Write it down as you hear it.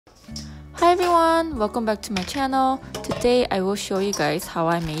Hi everyone, welcome back to my channel. Today I will show you guys how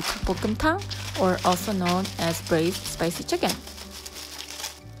I made 닭볶음탕, or also known as braised spicy chicken.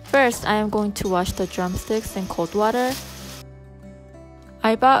 First, I am going to wash the drumsticks in cold water.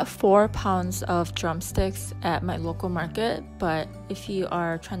 I bought 4 pounds of drumsticks at my local market, but if you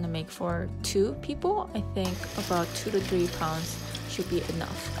are trying to make for 2 people, I think about 2 to 3 pounds should be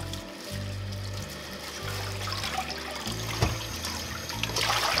enough.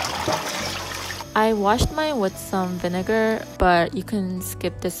 I washed mine with some vinegar, but you can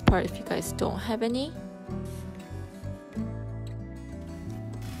skip this part if you guys don't have any.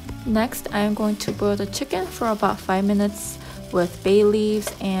 Next, I am going to boil the chicken for about 5 minutes with bay leaves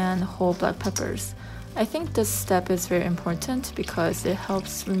and whole black peppers. I think this step is very important because it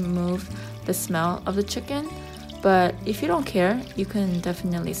helps remove the smell of the chicken, but if you don't care, you can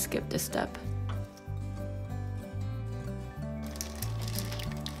definitely skip this step.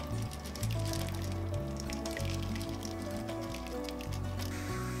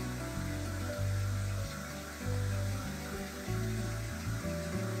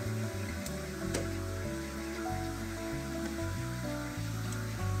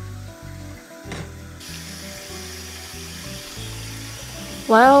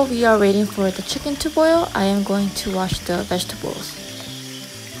 While we are waiting for the chicken to boil, I am going to wash the vegetables.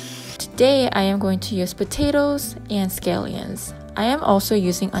 Today, I am going to use potatoes and scallions. I am also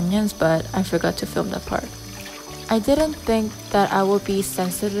using onions, but I forgot to film that part. I didn't think that I would be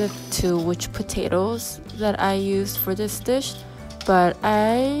sensitive to which potatoes that I used for this dish, but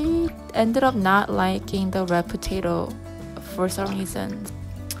I ended up not liking the red potato for some reason.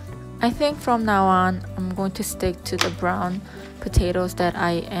 I think from now on, I'm going to stick to the brown potatoes that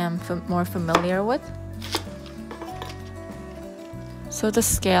I am more familiar with. So the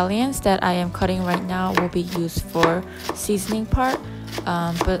scallions that I am cutting right now will be used for seasoning part,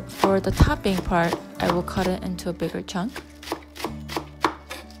 but for the topping part, I will cut it into a bigger chunk.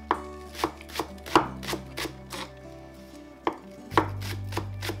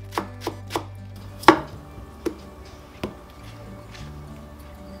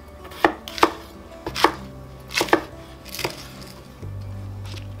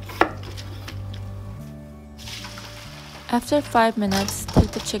 After 5 minutes,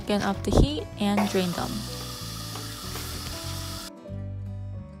 take the chicken off the heat and drain them.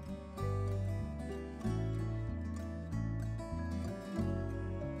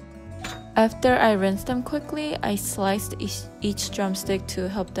 After I rinse them quickly, I sliced each drumstick to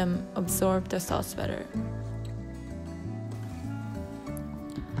help them absorb the sauce better.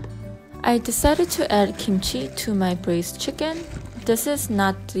 I decided to add kimchi to my braised chicken. This is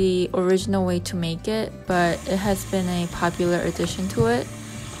not the original way to make it, but it has been a popular addition to it.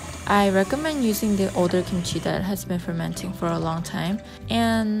 I recommend using the older kimchi that has been fermenting for a long time,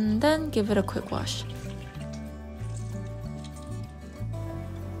 and then give it a quick wash.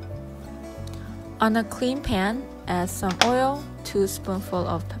 On a clean pan, add some oil, 2 spoonfuls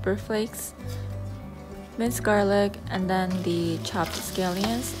of pepper flakes, minced garlic, and then the chopped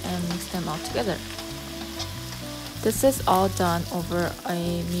scallions, and mix them all together. This is all done over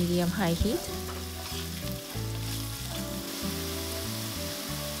a medium-high heat.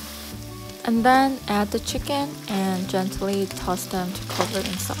 And then add the chicken and gently toss them to cover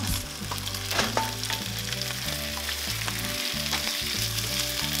in sauce.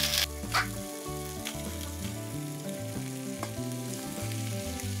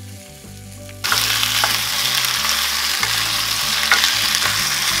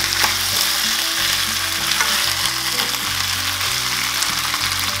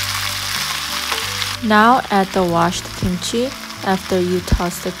 Now add the washed kimchi after you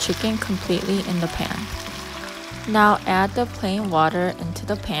toss the chicken completely in the pan. Now add the plain water into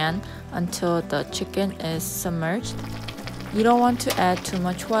the pan until the chicken is submerged. You don't want to add too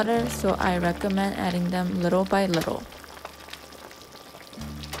much water, so I recommend adding them little by little.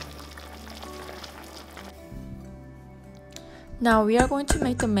 Now we are going to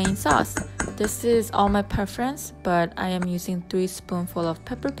make the main sauce. This is all my preference, but I am using 3 spoonfuls of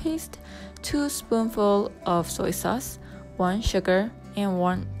pepper paste, 2 spoonfuls of soy sauce, 1 sugar, and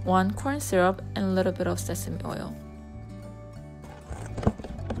 1 corn syrup, and a little bit of sesame oil.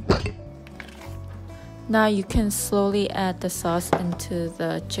 Now you can slowly add the sauce into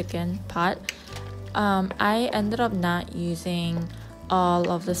the chicken pot. I ended up not using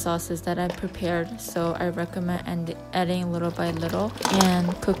all of the sauces that I prepared, so I recommend adding little by little and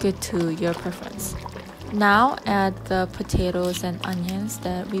cook it to your preference. Now add the potatoes and onions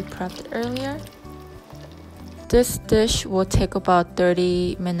that we prepped earlier. This dish will take about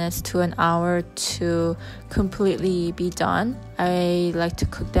 30 minutes to an hour to completely be done. I like to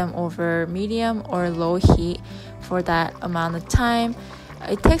cook them over medium or low heat for that amount of time.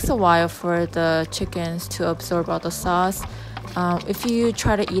 It takes a while for the chickens to absorb all the sauce. If you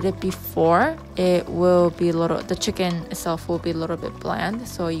try to eat it before, the chicken itself will be a little bit bland,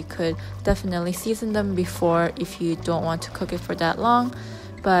 so you could definitely season them before if you don't want to cook it for that long.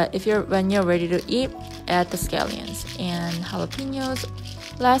 But when you're ready to eat, add the scallions and jalapenos.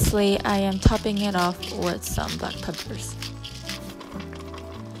 Lastly, I am topping it off with some black peppers.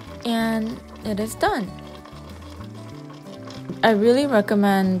 And it is done. I really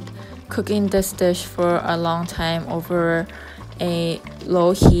recommend cooking this dish for a long time over a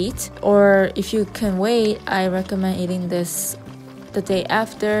low heat, or if you can wait, I recommend eating this the day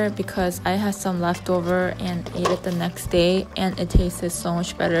after, because I had some leftover and ate it the next day and it tasted so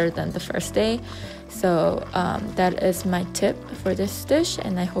much better than the first day. So that is my tip for this dish,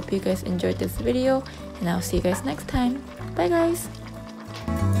 and I hope you guys enjoyed this video, and I'll see you guys next time. Bye guys.